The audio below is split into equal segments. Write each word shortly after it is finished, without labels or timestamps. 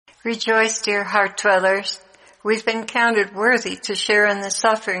Rejoice, dear heart dwellers. We've been counted worthy to share in the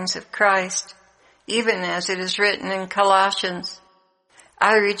sufferings of Christ, even as it is written in Colossians.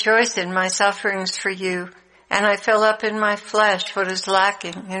 I rejoice in my sufferings for you, and I fill up in my flesh what is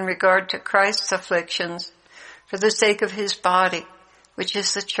lacking in regard to Christ's afflictions, for the sake of his body, which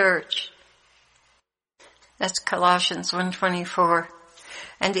is the church. That's Colossians 1:24.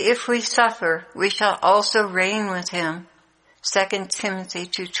 And if we suffer, we shall also reign with him. 2 Timothy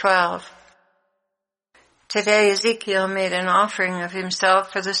 2:12. Today Ezekiel made an offering of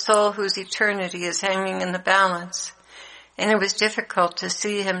himself for the soul whose eternity is hanging in the balance, and it was difficult to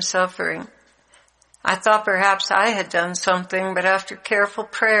see him suffering. I thought perhaps I had done something, but after careful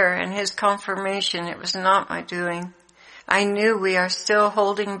prayer and his confirmation, it was not my doing. I knew we are still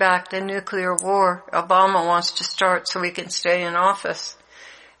holding back the nuclear war Obama wants to start so we can stay in office.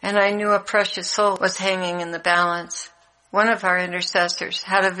 And I knew a precious soul was hanging in the balance. One of our intercessors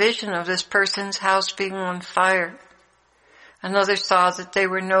had a vision of this person's house being on fire. Another saw that they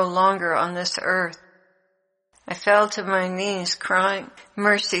were no longer on this earth. I fell to my knees crying,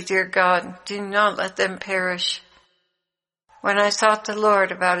 "Mercy, dear God, do not let them perish." When I sought the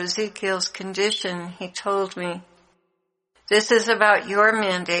Lord about Ezekiel's condition, he told me, "This is about your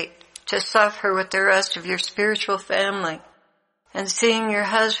mandate to suffer with the rest of your spiritual family. And seeing your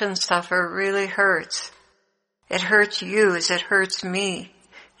husband suffer really hurts. It hurts you as it hurts me.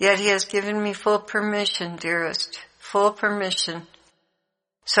 Yet he has given me full permission, dearest, full permission.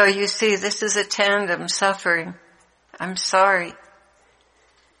 So you see, this is a tandem suffering. I'm sorry.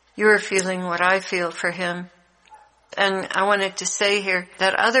 You are feeling what I feel for him." And I wanted to say here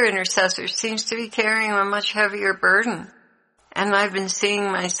that other intercessors seems to be carrying a much heavier burden. And I've been seeing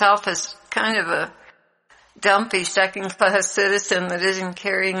myself as kind of a dumpy second-class citizen that isn't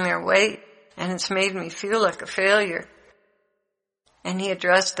carrying their weight, and it's made me feel like a failure. And he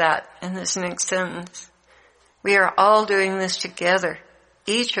addressed that in this next sentence. We are all doing this together.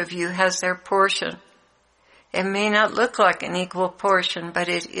 Each of you has their portion. It may not look like an equal portion, but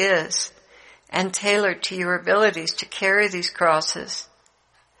it is, and tailored to your abilities to carry these crosses.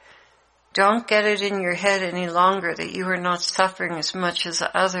 Don't get it in your head any longer that you are not suffering as much as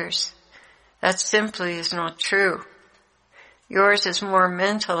others. That simply is not true. Yours is more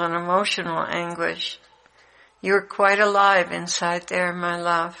mental and emotional anguish. You're quite alive inside there, my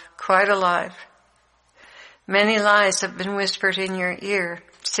love, quite alive. Many lies have been whispered in your ear.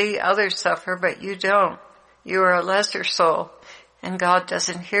 See, others suffer, but you don't. You are a lesser soul, and God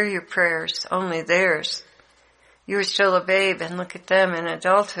doesn't hear your prayers, only theirs. You are still a babe, and look at them in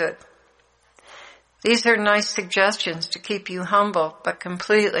adulthood. These are nice suggestions to keep you humble, but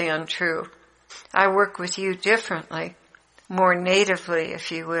completely untrue. I work with you differently, more natively,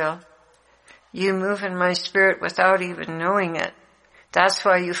 if you will. You move in my spirit without even knowing it. That's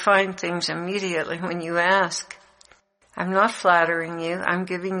why you find things immediately when you ask. I'm not flattering you. I'm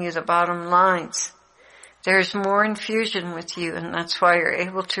giving you the bottom lines. There's more infusion with you, and that's why you're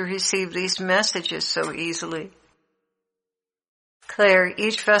able to receive these messages so easily. Claire,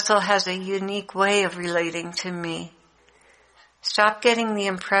 each vessel has a unique way of relating to me. Stop getting the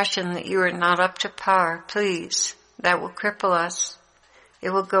impression that you are not up to par, please. That will cripple us.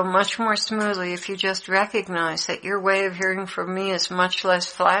 It will go much more smoothly if you just recognize that your way of hearing from me is much less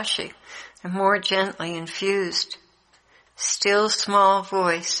flashy and more gently infused. Still small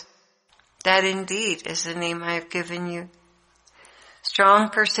voice. That indeed is the name I have given you. Strong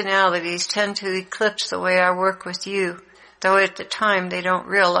personalities tend to eclipse the way I work with you, though at the time they don't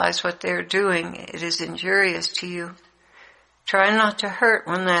realize what they're doing. It is injurious to you. Try not to hurt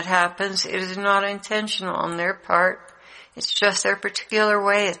when that happens. It is not intentional on their part. It's just their particular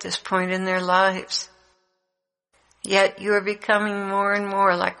way at this point in their lives. Yet you are becoming more and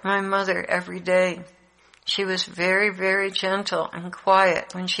more like my mother every day. She was very, very gentle and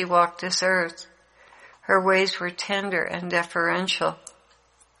quiet when she walked this earth. Her ways were tender and deferential.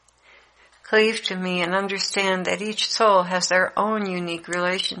 Cleave to me and understand that each soul has their own unique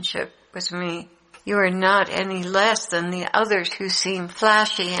relationship with me. You are not any less than the others who seem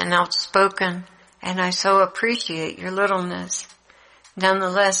flashy and outspoken, and I so appreciate your littleness.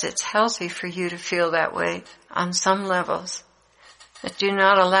 Nonetheless, it's healthy for you to feel that way on some levels. But do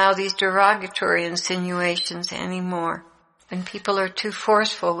not allow these derogatory insinuations anymore. When people are too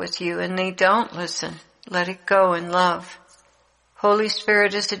forceful with you and they don't listen, let it go in love. Holy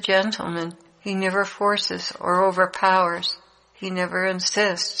Spirit is a gentleman. He never forces or overpowers. He never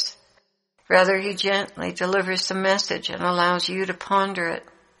insists. Rather, he gently delivers the message and allows you to ponder it.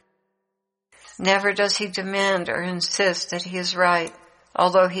 Never does he demand or insist that he is right,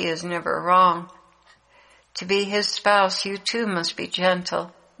 although he is never wrong. To be his spouse, you too must be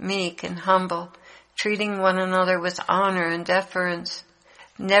gentle, meek and humble, treating one another with honor and deference,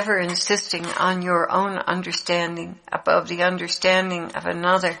 never insisting on your own understanding above the understanding of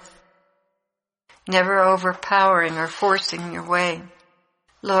another, never overpowering or forcing your way.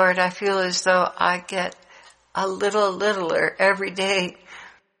 Lord, I feel as though I get a little littler every day.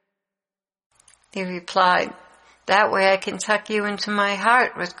 He replied, that way I can tuck you into my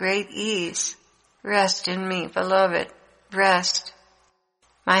heart with great ease. Rest in me, beloved, rest.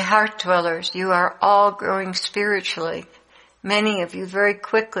 My heart dwellers, you are all growing spiritually. Many of you very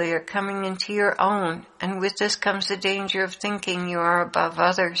quickly are coming into your own, and with this comes the danger of thinking you are above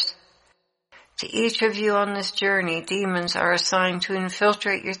others. To each of you on this journey, demons are assigned to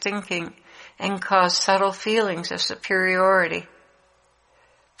infiltrate your thinking and cause subtle feelings of superiority.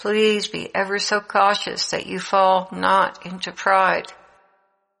 Please be ever so cautious that you fall not into pride.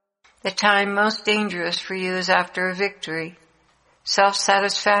 The time most dangerous for you is after a victory.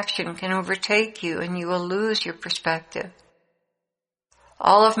 Self-satisfaction can overtake you and you will lose your perspective.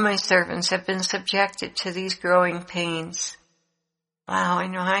 All of my servants have been subjected to these growing pains. Wow, I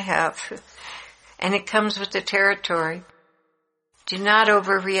know I have. And it comes with the territory. Do not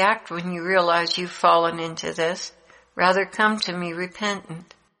overreact when you realize you've fallen into this. Rather come to me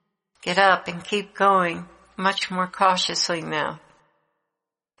repentant. Get up and keep going, much more cautiously now.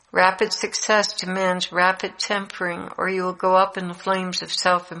 Rapid success demands rapid tempering, or you will go up in the flames of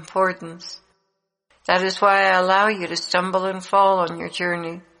self-importance. That is why I allow you to stumble and fall on your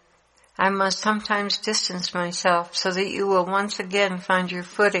journey. I must sometimes distance myself so that you will once again find your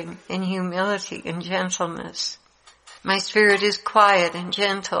footing in humility and gentleness. My spirit is quiet and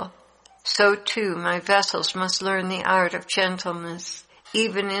gentle. So too my vessels must learn the art of gentleness,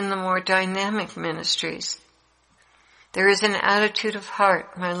 even in the more dynamic ministries. There is an attitude of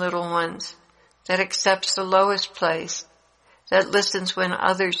heart, my little ones, that accepts the lowest place, that listens when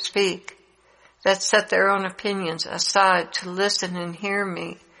others speak, that set their own opinions aside to listen and hear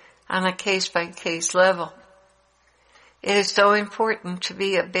me on a case-by-case level. It is so important to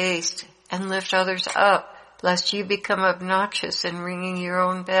be abased and lift others up, lest you become obnoxious in ringing your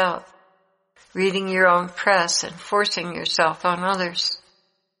own bell, reading your own press and forcing yourself on others.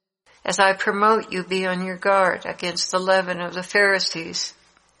 As I promote you, be on your guard against the leaven of the Pharisees,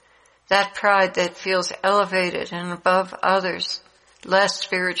 that pride that feels elevated and above others, less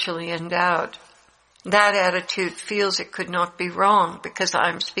spiritually endowed. That attitude feels it could not be wrong because I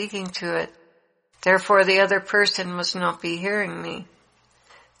am speaking to it. Therefore the other person must not be hearing me.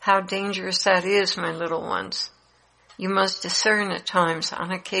 How dangerous that is, my little ones. You must discern at times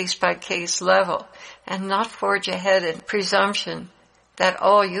on a case-by-case level and not forge ahead in presumption that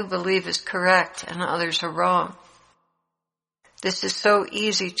all you believe is correct and others are wrong. This is so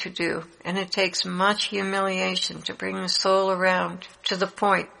easy to do, and it takes much humiliation to bring the soul around to the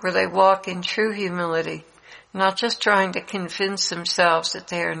point where they walk in true humility, not just trying to convince themselves that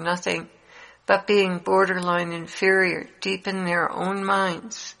they are nothing, but being borderline inferior deep in their own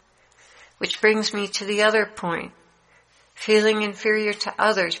minds. Which brings me to the other point, feeling inferior to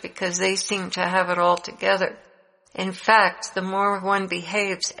others because they seem to have it all together. In fact, the more one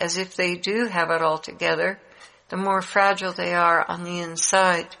behaves as if they do have it all together, the more fragile they are on the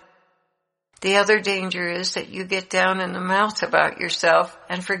inside. The other danger is that you get down in the mouth about yourself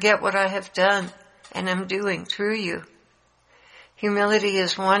and forget what I have done and am doing through you. Humility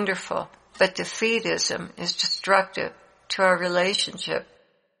is wonderful, but defeatism is destructive to our relationship.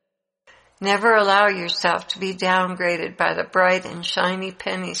 Never allow yourself to be downgraded by the bright and shiny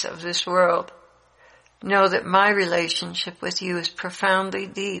pennies of this world. Know that my relationship with you is profoundly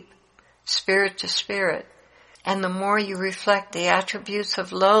deep, spirit to spirit, and the more you reflect the attributes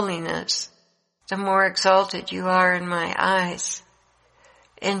of lowliness, the more exalted you are in my eyes.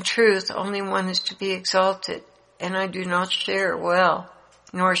 In truth, only one is to be exalted, and I do not share well,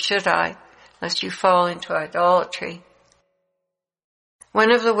 nor should I, lest you fall into idolatry.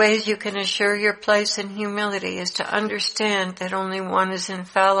 One of the ways you can assure your place in humility is to understand that only one is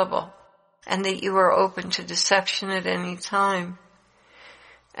infallible, and that you are open to deception at any time.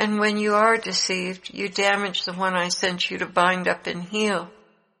 And when you are deceived, you damage the one I sent you to bind up and heal.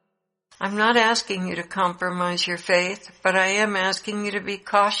 I'm not asking you to compromise your faith, but I am asking you to be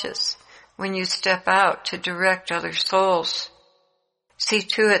cautious when you step out to direct other souls. See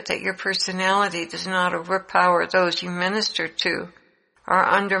to it that your personality does not overpower those you minister to, or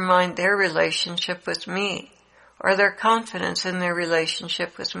undermine their relationship with me, or their confidence in their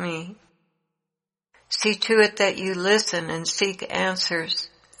relationship with me. See to it that you listen and seek answers,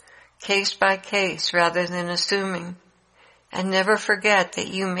 case by case rather than assuming, and never forget that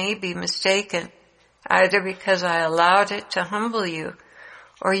you may be mistaken, either because I allowed it to humble you,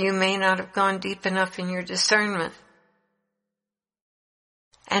 or you may not have gone deep enough in your discernment.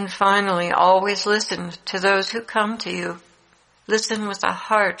 And finally, always listen to those who come to you. Listen with a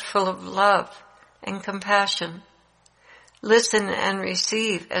heart full of love and compassion. Listen and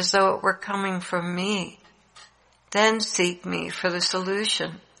receive as though it were coming from me. Then seek me for the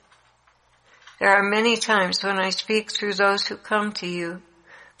solution. There are many times when I speak through those who come to you,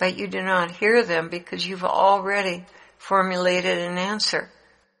 but you do not hear them because you've already formulated an answer.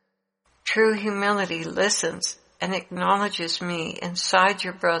 True humility listens and acknowledges me inside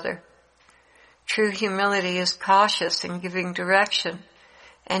your brother. True humility is cautious in giving direction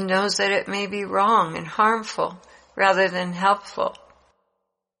and knows that it may be wrong and harmful rather than helpful.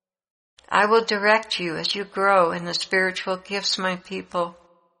 I will direct you as you grow in the spiritual gifts, my people.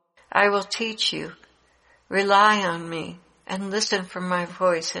 I will teach you. Rely on me and listen for my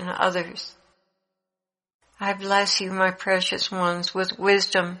voice in others. I bless you, my precious ones, with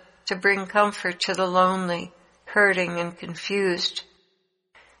wisdom to bring comfort to the lonely, hurting, and confused.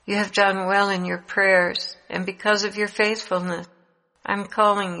 You have done well in your prayers, and because of your faithfulness, I'm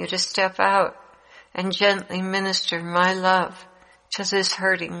calling you to step out and gently minister my love to this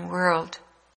hurting world.